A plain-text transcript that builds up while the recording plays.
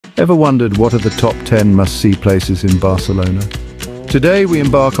Ever wondered what are the top 10 must-see places in Barcelona? Today we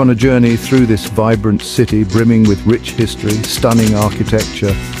embark on a journey through this vibrant city brimming with rich history, stunning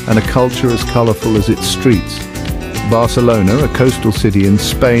architecture, and a culture as colorful as its streets. Barcelona, a coastal city in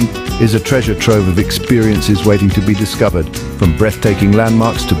Spain, is a treasure trove of experiences waiting to be discovered. From breathtaking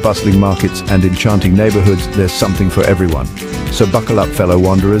landmarks to bustling markets and enchanting neighborhoods, there's something for everyone. So buckle up, fellow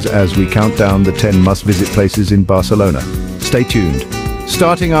wanderers, as we count down the 10 must-visit places in Barcelona. Stay tuned.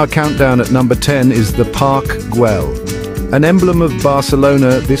 Starting our countdown at number 10 is the Parc Guell. An emblem of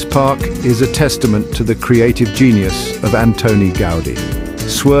Barcelona, this park is a testament to the creative genius of Antoni Gaudi.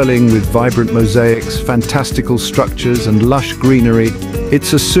 Swirling with vibrant mosaics, fantastical structures and lush greenery,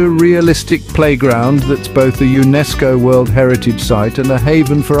 it's a surrealistic playground that's both a UNESCO World Heritage Site and a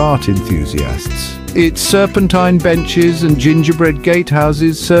haven for art enthusiasts. Its serpentine benches and gingerbread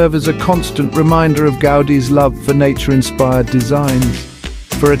gatehouses serve as a constant reminder of Gaudi's love for nature-inspired designs.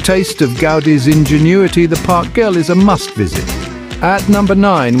 For a taste of Gaudi's ingenuity, the Parc Guell is a must-visit. At number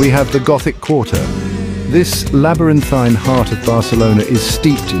 9, we have the Gothic Quarter. This labyrinthine heart of Barcelona is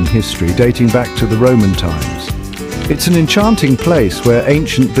steeped in history, dating back to the Roman times. It's an enchanting place where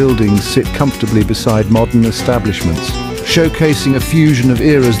ancient buildings sit comfortably beside modern establishments, showcasing a fusion of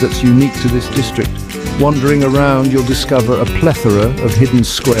eras that's unique to this district. Wandering around, you'll discover a plethora of hidden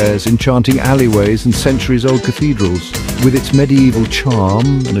squares, enchanting alleyways and centuries-old cathedrals. With its medieval charm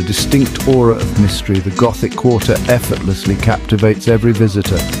and a distinct aura of mystery, the Gothic Quarter effortlessly captivates every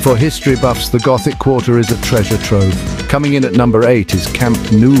visitor. For history buffs, the Gothic Quarter is a treasure trove. Coming in at number 8 is Camp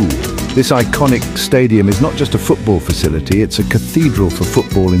Nou. This iconic stadium is not just a football facility, it's a cathedral for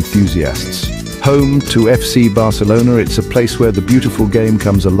football enthusiasts. Home to FC Barcelona, it's a place where the beautiful game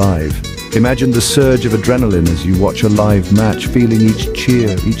comes alive. Imagine the surge of adrenaline as you watch a live match, feeling each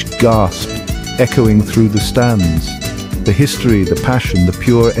cheer, each gasp, echoing through the stands. The history, the passion, the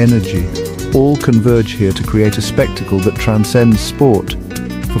pure energy, all converge here to create a spectacle that transcends sport.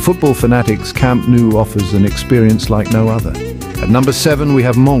 For football fanatics, Camp Nou offers an experience like no other. At number 7, we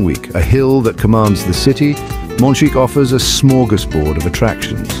have Montjuïc, a hill that commands the city. Montjuïc offers a smorgasbord of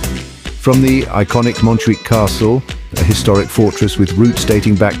attractions. From the iconic Montjuïc Castle, a historic fortress with roots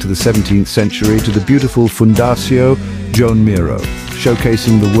dating back to the 17th century, to the beautiful Fundació Joan Miró,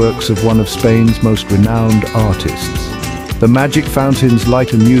 showcasing the works of one of Spain's most renowned artists. The Magic Fountain's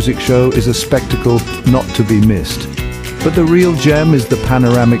light and music show is a spectacle not to be missed. But the real gem is the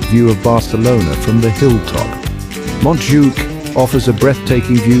panoramic view of Barcelona from the hilltop. Montjuïc offers a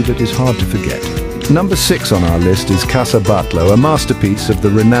breathtaking view that is hard to forget. Number 6 on our list is Casa Batlló, a masterpiece of the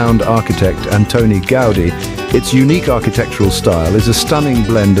renowned architect Antoni Gaudi. Its unique architectural style is a stunning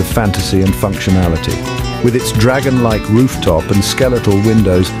blend of fantasy and functionality. With its dragon-like rooftop and skeletal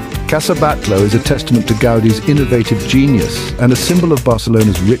windows, Casa Batlló is a testament to Gaudi's innovative genius and a symbol of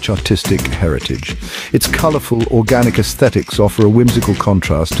Barcelona's rich artistic heritage. Its colorful, organic aesthetics offer a whimsical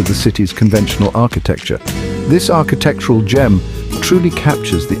contrast to the city's conventional architecture. This architectural gem truly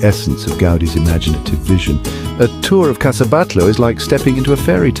captures the essence of Gaudi's imaginative vision. A tour of Casa Batlló is like stepping into a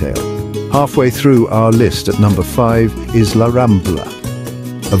fairy tale. Halfway through our list at number 5 is La Rambla.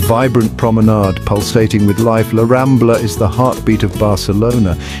 A vibrant promenade pulsating with life, La Rambla is the heartbeat of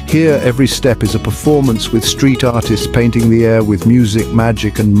Barcelona. Here, every step is a performance with street artists painting the air with music,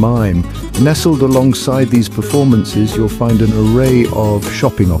 magic and mime. Nestled alongside these performances, you'll find an array of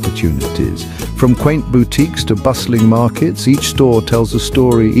shopping opportunities. From quaint boutiques to bustling markets, each store tells a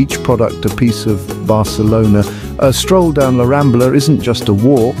story, each product a piece of Barcelona. A stroll down La Rambla isn't just a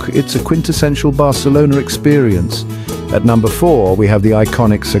walk, it's a quintessential Barcelona experience. At number 4, we have the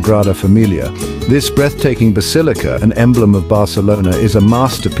iconic Sagrada Familia. This breathtaking basilica, an emblem of Barcelona, is a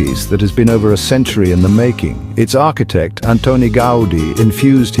masterpiece that has been over a century in the making. Its architect, Antoni Gaudi,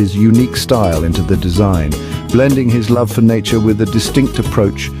 infused his unique style into the design, blending his love for nature with a distinct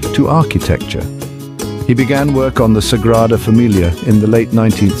approach to architecture. He began work on the Sagrada Familia in the late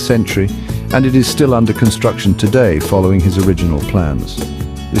 19th century, and it is still under construction today following his original plans.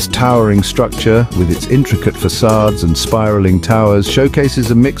 This towering structure, with its intricate facades and spiraling towers,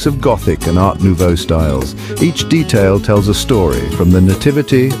 showcases a mix of Gothic and Art Nouveau styles. Each detail tells a story, from the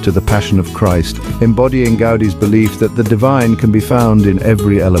Nativity to the Passion of Christ, embodying Gaudi's belief that the divine can be found in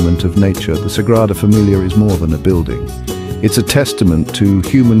every element of nature. The Sagrada Familia is more than a building. It's a testament to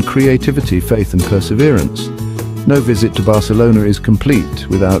human creativity, faith and perseverance. No visit to Barcelona is complete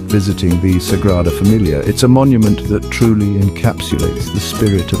without visiting the Sagrada Familia. It's a monument that truly encapsulates the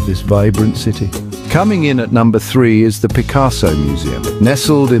spirit of this vibrant city. Coming in at number 3 is the Picasso Museum.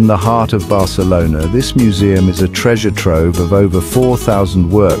 Nestled in the heart of Barcelona, this museum is a treasure trove of over 4,000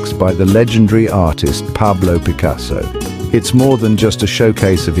 works by the legendary artist Pablo Picasso. It's more than just a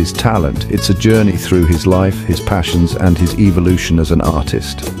showcase of his talent, it's a journey through his life, his passions, and his evolution as an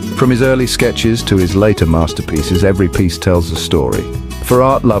artist. From his early sketches to his later masterpieces, every piece tells a story. For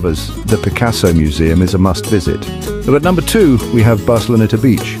art lovers, the Picasso Museum is a must-visit. But at number 2, we have Barceloneta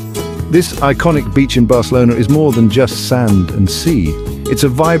Beach. This iconic beach in Barcelona is more than just sand and sea. It's a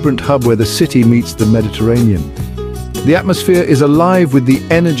vibrant hub where the city meets the Mediterranean. The atmosphere is alive with the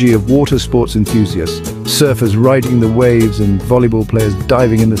energy of water sports enthusiasts, surfers riding the waves and volleyball players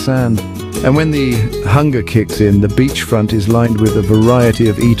diving in the sand. And when the hunger kicks in, the beachfront is lined with a variety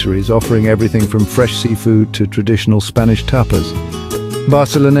of eateries offering everything from fresh seafood to traditional Spanish tapas.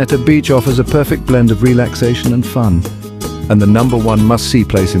 Barceloneta Beach offers a perfect blend of relaxation and fun. And the number 1 must-see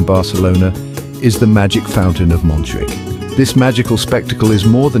place in Barcelona is the magic fountain of Montjuïc. This magical spectacle is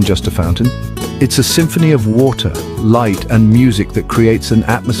more than just a fountain. It's a symphony of water, light and music that creates an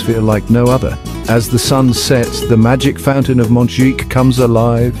atmosphere like no other. As the sun sets, the magic fountain of Montjuïc comes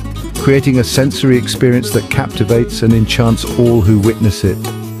alive, creating a sensory experience that captivates and enchants all who witness it.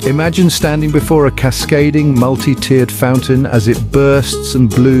 Imagine standing before a cascading, multi-tiered fountain as it bursts and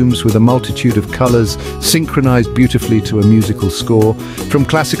blooms with a multitude of colors, synchronized beautifully to a musical score. From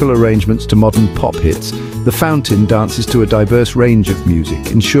classical arrangements to modern pop hits, the fountain dances to a diverse range of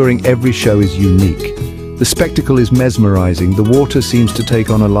music, ensuring every show is unique. The spectacle is mesmerizing. The water seems to take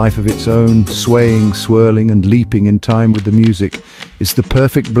on a life of its own, swaying, swirling, and leaping in time with the music. It's the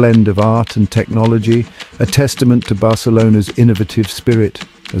perfect blend of art and technology, a testament to Barcelona's innovative spirit.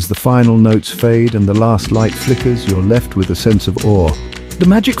 As the final notes fade and the last light flickers, you're left with a sense of awe. The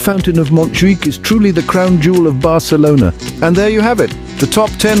magic fountain of Montjuïc is truly the crown jewel of Barcelona. And there you have it, the top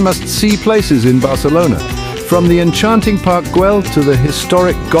 10 must-see places in Barcelona. From the enchanting Parc Guell to the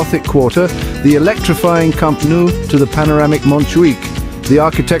historic Gothic Quarter, the electrifying Camp Nou to the panoramic Montjuïc, the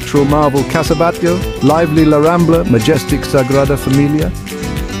architectural marvel Casa Batlló, lively La Rambla, majestic Sagrada Familia,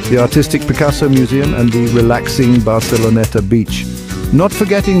 the artistic Picasso Museum, and the relaxing Barceloneta Beach. Not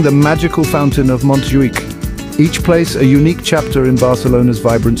forgetting the magical fountain of Montjuïc. Each place a unique chapter in Barcelona's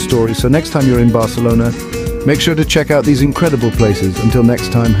vibrant story. So next time you're in Barcelona, make sure to check out these incredible places. Until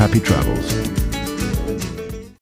next time, happy travels.